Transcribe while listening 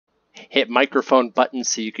hit microphone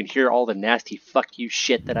buttons so you can hear all the nasty fuck you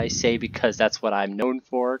shit that I say, because that's what I'm known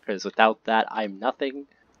for, because without that, I'm nothing.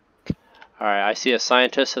 Alright, I see a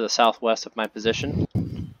scientist to the southwest of my position.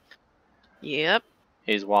 Yep.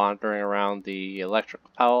 He's wandering around the electric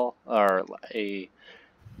pole, or the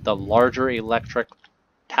larger electric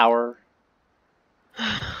tower.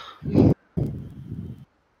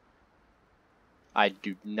 I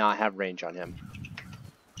do not have range on him.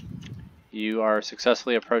 You are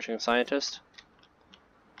successfully approaching a scientist.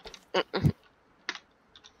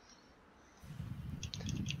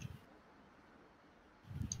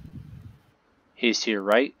 He's to your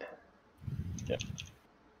right. Yep.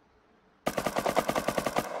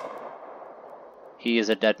 He is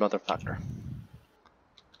a dead motherfucker.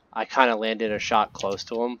 I kind of landed a shot close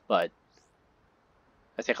to him, but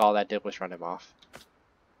I think all that did was run him off.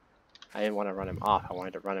 I didn't want to run him off, I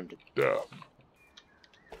wanted to run him to death.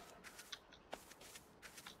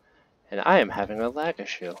 And I am having a lag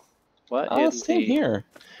issue. What in same here.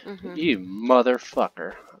 You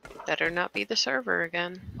motherfucker. Better not be the server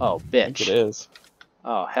again. Oh, I think bitch. it is.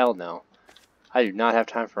 Oh, hell no. I do not have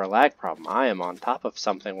time for a lag problem. I am on top of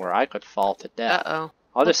something where I could fall to death. Uh-oh.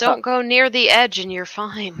 I'll just don't go near the edge and you're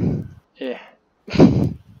fine. Yeah.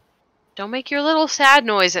 Don't make your little sad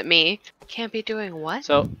noise at me. Can't be doing what?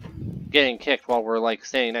 So, getting kicked while we're like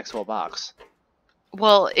standing next to a box.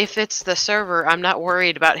 Well, if it's the server, I'm not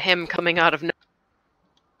worried about him coming out of no.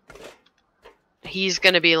 He's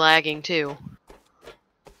gonna be lagging too.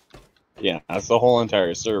 Yeah, that's the whole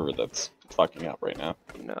entire server that's fucking up right now.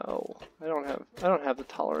 No, I don't have the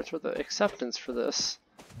tolerance or the acceptance for this.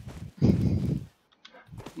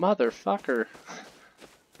 Motherfucker.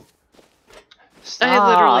 Stop. I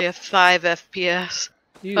literally have 5 FPS.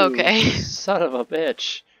 You okay. Son of a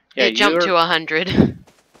bitch. Yeah, It jumped to 100.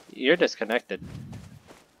 You're disconnected.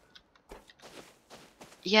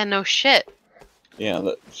 Yeah, no shit.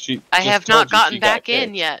 Yeah, I have not gotten back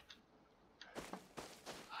in yet.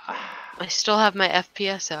 I still have my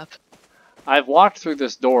FPS up. I've walked through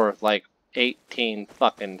this door like 18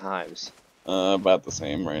 fucking times. About the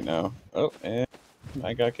same right now. Oh, and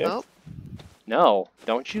I got kicked. Oh. No,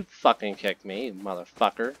 don't you fucking kick me,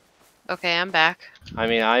 motherfucker. Okay, I'm back. I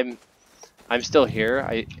mean, I'm still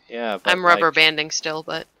here. But I'm rubber banding still,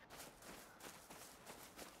 but.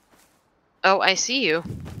 Oh, I see you.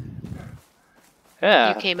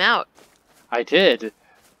 Yeah. You came out. I did.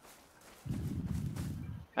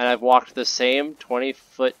 And I've walked the same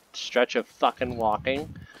 20-foot stretch of fucking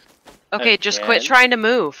walking. Okay, just quit trying to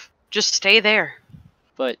move. Just stay there.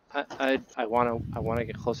 But I wanna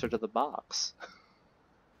get closer to the box.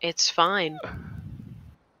 It's fine.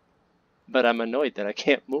 But I'm annoyed that I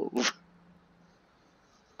can't move.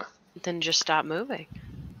 Then just stop moving.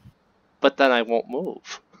 But then I won't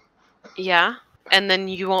move. Yeah, and then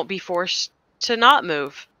you won't be forced to not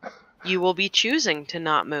move. You will be choosing to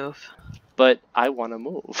not move. But I want to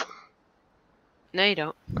move. No, you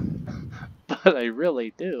don't. But I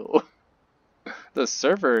really do. The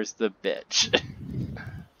server is the bitch.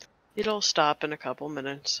 It'll stop in a couple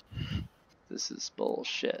minutes. This is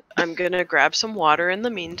bullshit. I'm gonna grab some water in the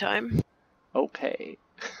meantime. Okay.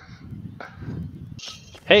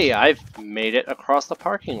 Hey, I've made it across the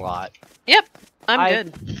parking lot. Yep, I'm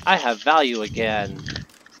good. I have value again.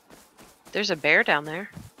 There's a bear down there.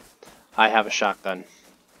 I have a shotgun.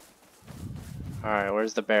 Alright,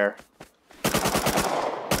 where's the bear?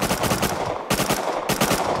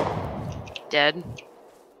 Dead.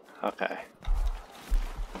 Okay.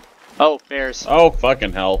 Oh, bears. Oh,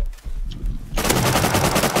 fucking hell.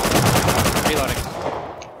 Reloading.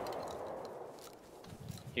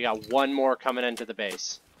 You got one more coming into the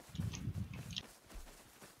base.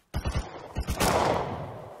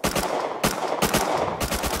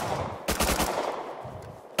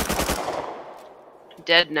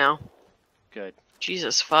 Dead now. Good.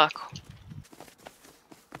 Jesus fuck.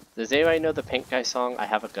 Does anybody know the Pink Guy song, I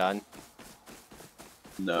Have a Gun?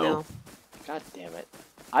 No. God damn it.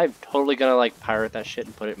 I'm totally gonna like pirate that shit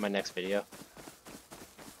and put it in my next video.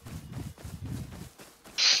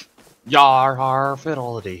 Yar har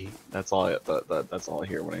fiddle-dee. That's all. That's all I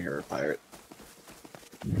hear when I hear a pirate.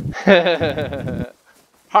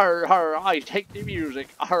 Har har, I take the music.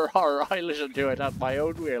 Har har, I listen to it at my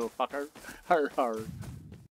own will, fucker. Har har.